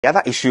The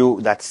other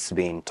issue that's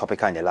been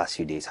topical in the last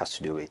few days has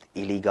to do with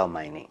illegal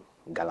mining,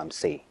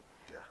 Galamsey.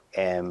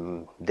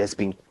 There's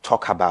been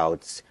talk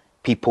about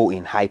people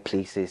in high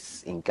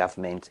places in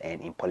government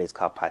and in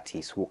political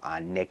parties who are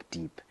neck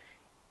deep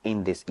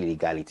in this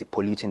illegality,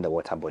 polluting the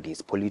water bodies,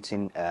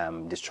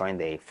 destroying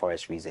the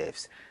forest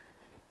reserves.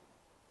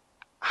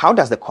 How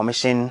does the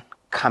commission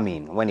come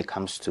in when it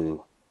comes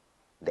to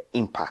the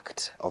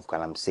impact of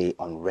Galamsey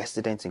on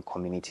residents in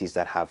communities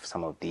that have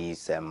some of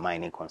these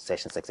mining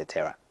concessions,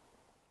 etc.?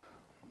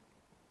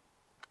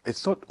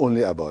 It's not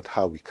only about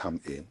how we come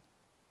in,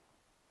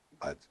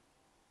 but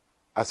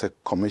as a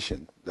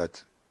commission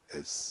that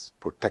is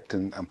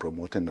protecting and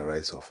promoting the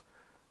rights of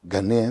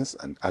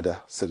Ghanaians and other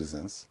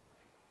citizens,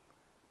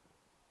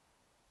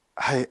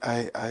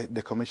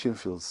 the commission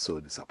feels so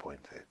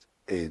disappointed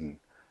in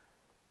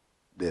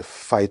the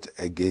fight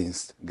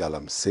against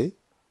Galamsey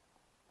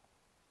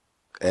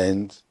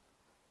and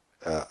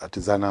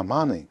artisanal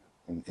mining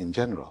in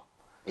general.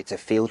 It's a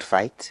failed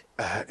fight,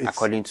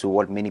 according to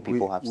what many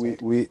people have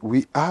said.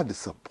 We are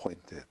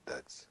disappointed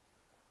that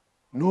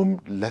no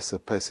less a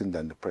person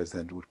than the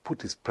president would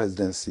put his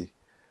presidency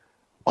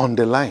on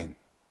the line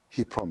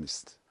he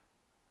promised.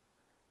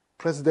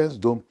 Presidents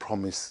don't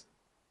promise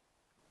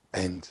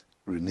and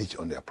renege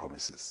on their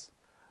promises.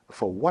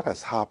 For what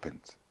has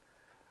happened,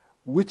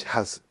 which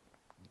has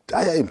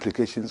dire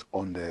implications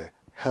on the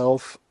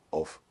health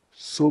of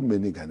so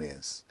many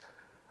Ghanaians,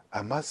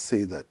 I must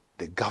say that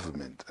the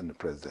government and the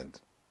president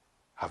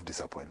have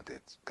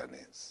disappointed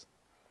Ghanaians.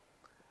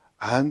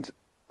 And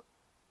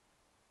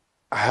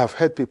I have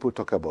heard people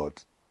talk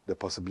about the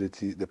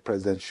possibility the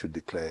president should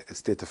declare a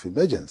state of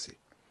emergency.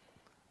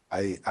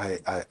 I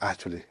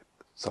actually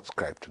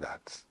subscribe to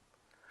that.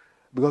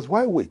 Because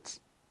why wait?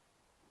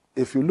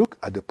 If you look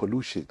at the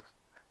pollution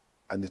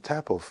and the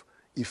type of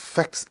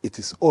effects it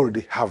is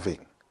already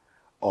having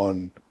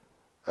on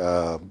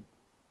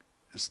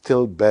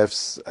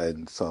stillbirths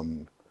and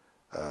some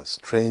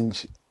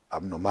strange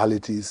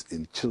abnormalities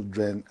in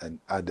children and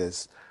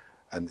others,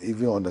 and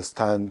even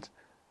understand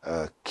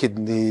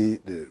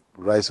the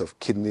rise of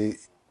kidney.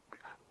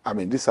 I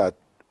mean, these are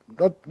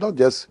not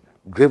just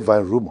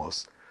grapevine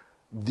rumors.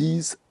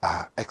 These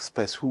are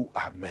experts who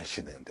are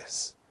mentioning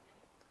this.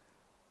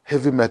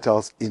 Heavy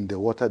metals in the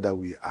water that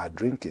we are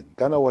drinking.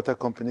 Ghana Water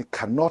Company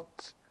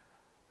cannot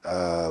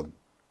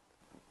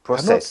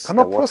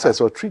process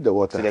or treat the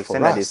water. To the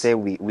extent that they say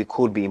we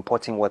could be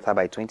importing water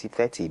by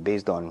 2030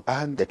 based on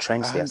the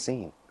trends they are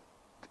seeing.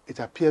 It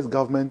appears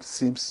government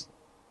seems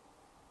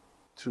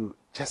to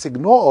just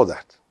ignore all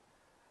that.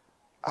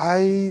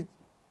 I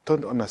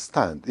don't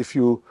understand. If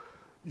you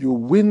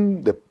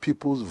win the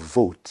people's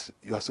vote,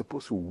 you are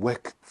supposed to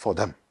work for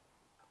them.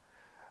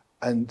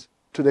 And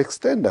to the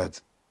extent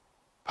that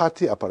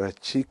party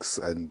apparatchiks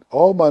and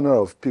all manner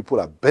of people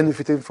are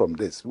benefiting from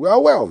this, we are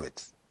aware of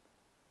it.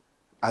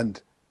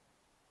 And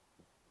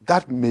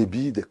that may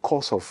be the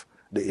cause of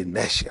the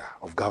inertia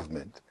of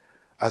government.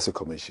 As a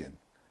commission,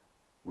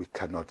 we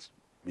cannot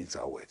mince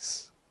our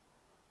words.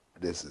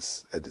 This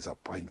is a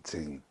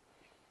disappointment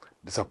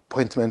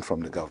from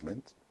the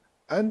government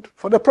and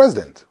for the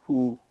president,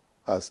 who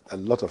has a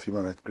lot of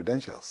human rights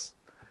credentials.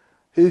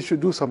 He should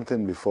do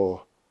something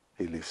before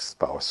he leaves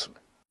power soon.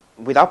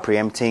 Without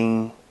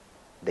preempting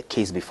the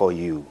case before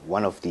you,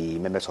 one of the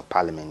members of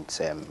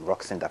parliament,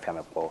 Roxanne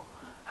Dafiamepo,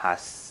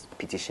 has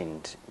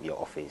petitioned your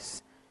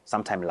office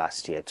sometime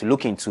last year to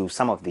look into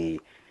some of the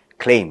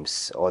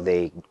claims or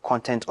the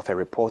content of a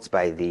report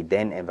by the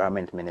then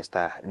environment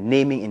minister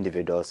naming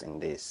individuals in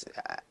this.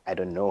 I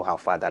don't know how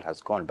far that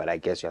has gone, but I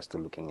guess you're still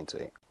looking into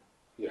it.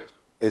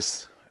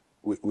 Yes.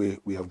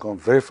 We have gone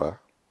very far.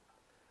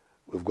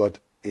 We've got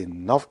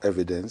enough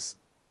evidence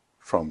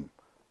from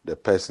the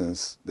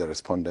persons, the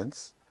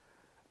respondents,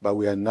 but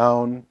we are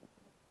now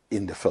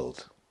in the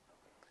field.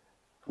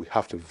 We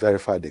have to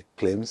verify the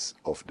claims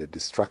of the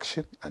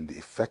destruction and the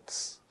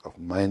effects of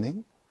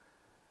mining.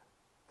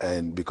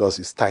 And because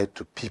it's tied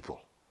to people,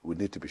 we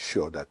need to be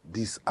sure that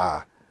these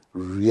are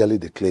really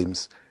the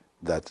claims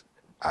that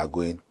are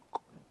going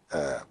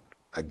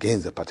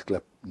against the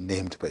particular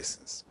named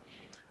persons.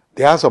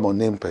 There are some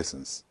unnamed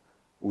persons.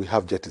 We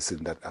have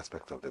jettisoned that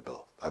aspect of the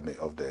bill,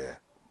 of the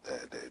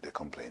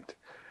complaint.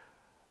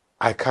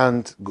 I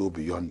can't go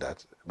beyond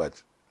that,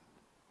 but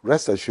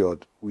rest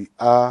assured, we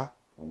are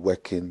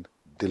working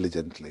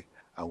diligently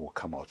and will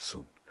come out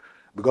soon.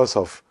 Because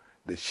of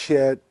the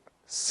sheer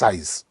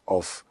size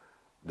of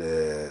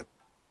the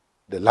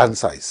land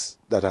size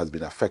that has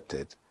been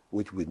affected,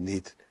 which we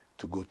need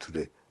to go to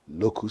the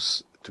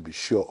locus to be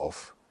sure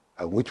of,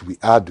 and which we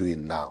are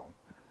doing now,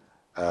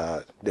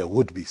 there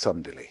would be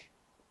some delay.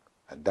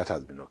 And that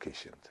has been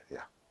occasioned,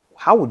 yeah.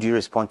 How would you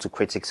respond to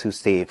critics who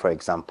say, for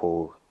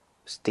example,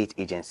 state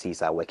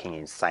agencies are working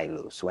in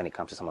silos when it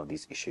comes to some of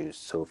these issues?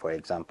 So, for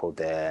example,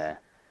 the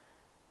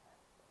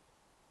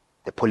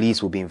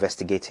police will be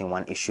investigating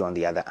one issue, on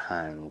the other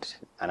hand,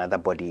 another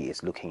body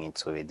is looking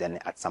into it. Then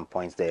at some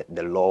points, the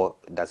law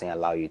doesn't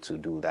allow you to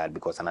do that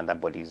because another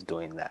body is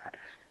doing that.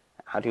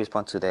 How do you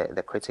respond to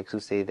the critics who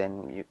say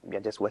then you're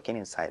just working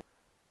inside?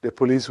 the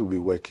police will be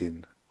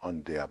working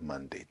on their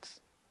mandate.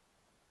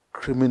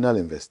 Criminal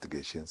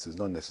investigations is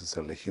not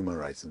necessarily human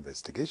rights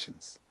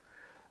investigations.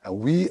 And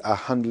we are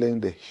handling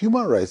the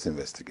human rights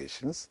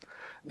investigations,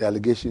 the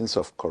allegations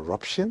of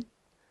corruption,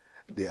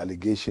 the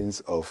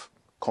allegations of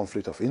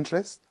conflict of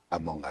interest,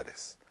 among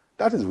others.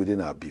 That is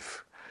within our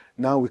beef.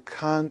 Now, we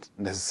can't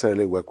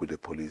necessarily work with the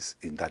police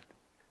in that,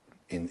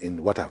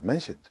 in what I've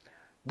mentioned.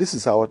 This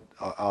is our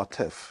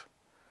turf.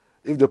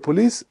 If the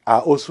police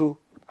are also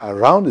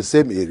around the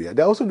same area,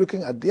 they're also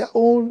looking at their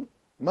own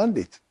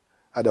mandate.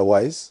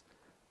 Otherwise,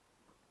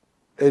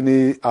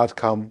 any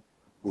outcome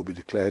will be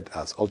declared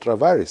as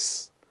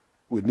ultra-virus.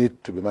 We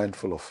need to be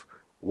mindful of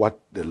what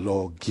the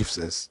law gives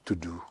us to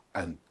do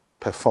and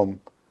perform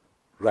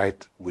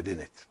right within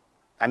it.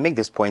 I make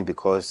this point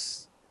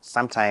because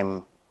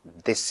sometime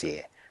this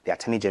year, the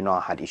Attorney General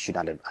had issued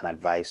an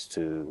advice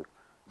to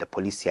the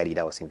police CID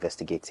that was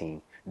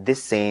investigating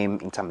this same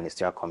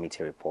interministerial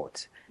committee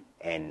report,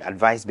 and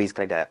advised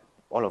basically that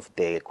all of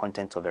the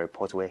content of the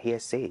report were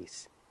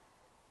hearsays.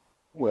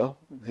 Well,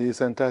 he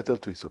is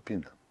entitled to his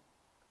opinion.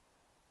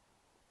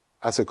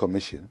 As a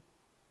commission,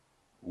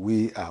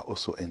 we are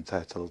also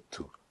entitled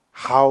to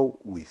how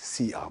we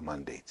see our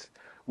mandate.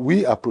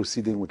 We are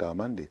proceeding with our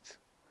mandate.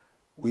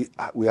 We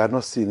are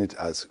not seeing it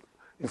as...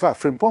 In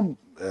fact, Frimpong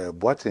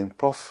Boateng,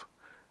 Prof,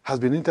 has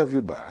been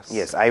interviewed by us.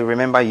 Yes, I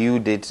remember you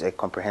did a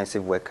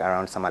comprehensive work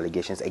around some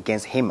allegations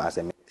against him as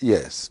a...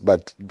 Yes,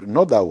 but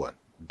not that one.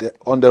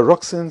 On the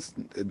Roxanne's,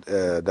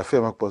 the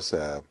famous post,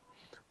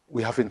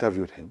 we have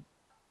interviewed him,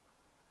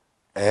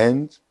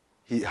 and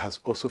he has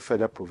also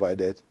further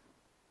provided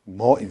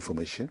more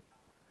information,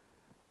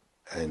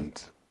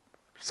 and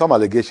some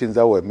allegations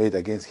that were made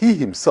against he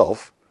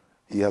himself,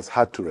 he has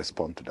had to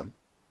respond to them.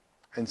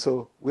 And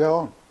so we are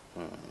on.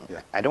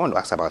 Yeah. I don't want to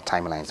ask about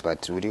timelines,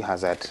 but would you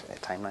hazard a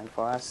timeline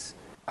for us?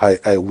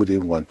 I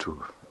wouldn't want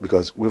to,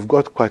 because we've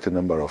got quite a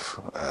number of,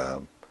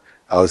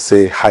 I would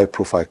say,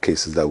 high-profile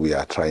cases that we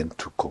are trying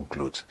to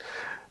conclude.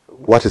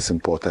 What is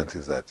important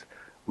is that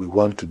we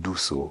want to do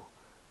so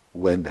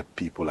when the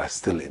people are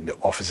still in the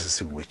offices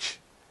in which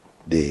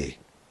they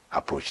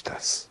approached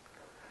us.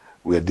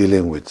 We are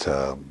dealing with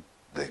the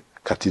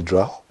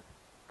cathedral.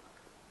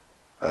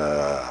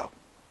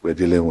 We're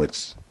dealing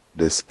with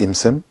this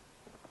IMSEM,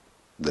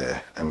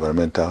 the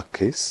environmental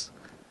case.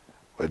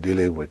 We're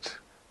dealing with,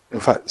 in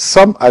fact,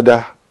 some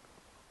other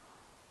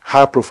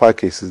high-profile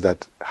cases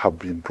that have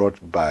been brought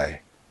by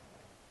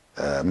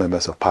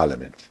members of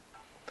parliament.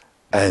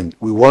 And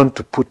we want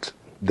to put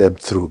them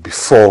through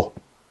before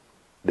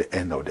the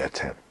end of their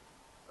term,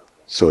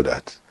 so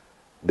that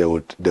it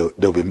will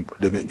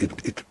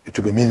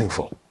be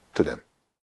meaningful to them.